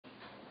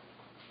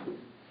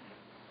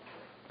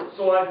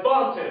So I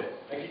bumped him,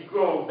 and he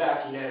groaned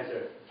back in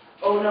answer.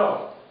 Oh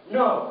no,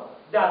 no,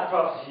 that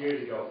prophecy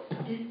years ago.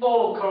 It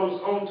all comes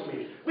home to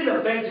me, with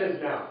a vengeance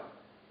now.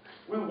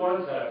 We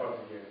once had a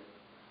prophet here,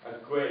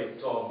 a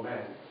great tall man,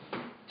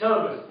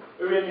 Thomas,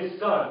 Irenaeus'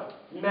 son,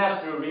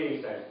 master of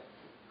reading science,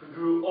 who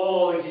grew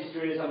all his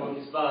experience among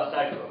his vast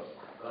cyclones.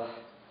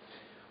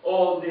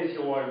 All this, he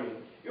warned me,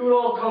 it would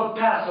all come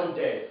past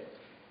someday.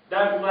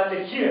 That would like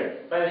to hear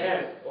by the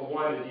hands of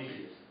one of the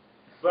deities.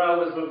 But I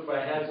always look for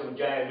a handsome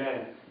giant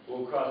man who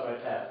will cross my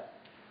path.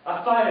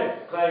 A fighter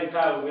clad in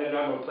powder with an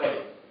armor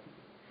plate.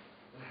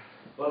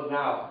 But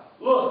now,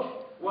 look,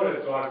 what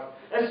a dark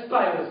and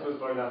spineless was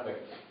for nothing.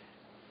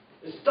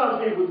 It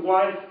stuns me with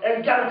wine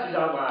and gouges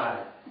out my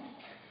eye.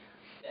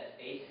 That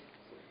face.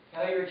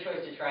 How your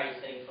choice to try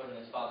setting foot in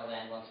his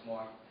fatherland once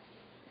more.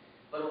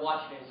 But a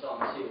watchman saw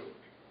him too,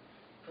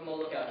 from a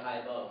lookout high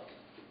above.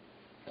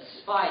 A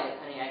spy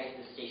that aegis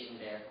was stationed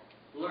there,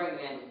 luring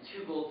the man with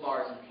 2 gold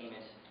bars in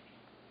payment.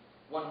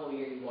 1 whole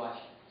year he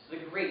watched, so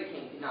the great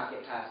king could not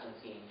get past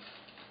unseen.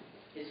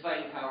 His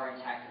fighting power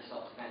intact for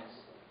self-defense.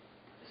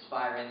 The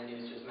spy ran the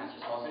news to his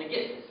master's halls, and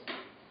Aegis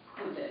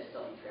proved that his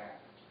stealthy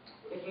track.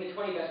 Picking the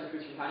 20 best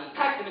recruits from town, he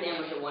packed them in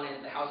ambush at one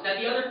end of the house, and at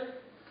the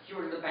other, he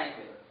ordered the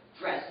banquet.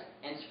 Dressed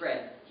and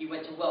spread, he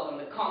went to welcome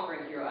the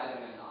conquering hero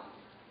Agamemnon.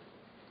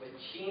 With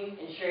team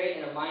and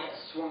chariot and a mind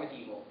aswarm with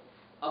evil.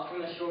 Up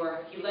from the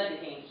shore, he led the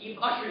king, he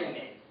ushered him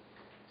in.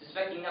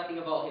 Suspecting nothing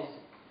of all his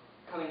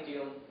coming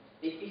doom,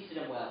 they feasted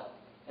him well,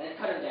 and then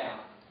cut him down,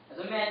 as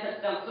a man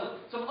cuts down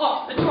some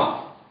ox the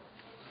trunk.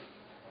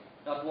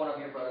 Not one of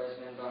your brothers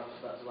men was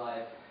left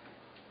alive.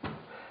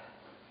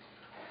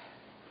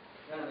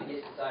 None of the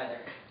guests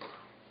either.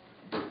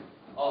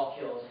 All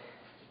killed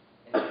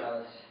in the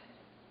palace.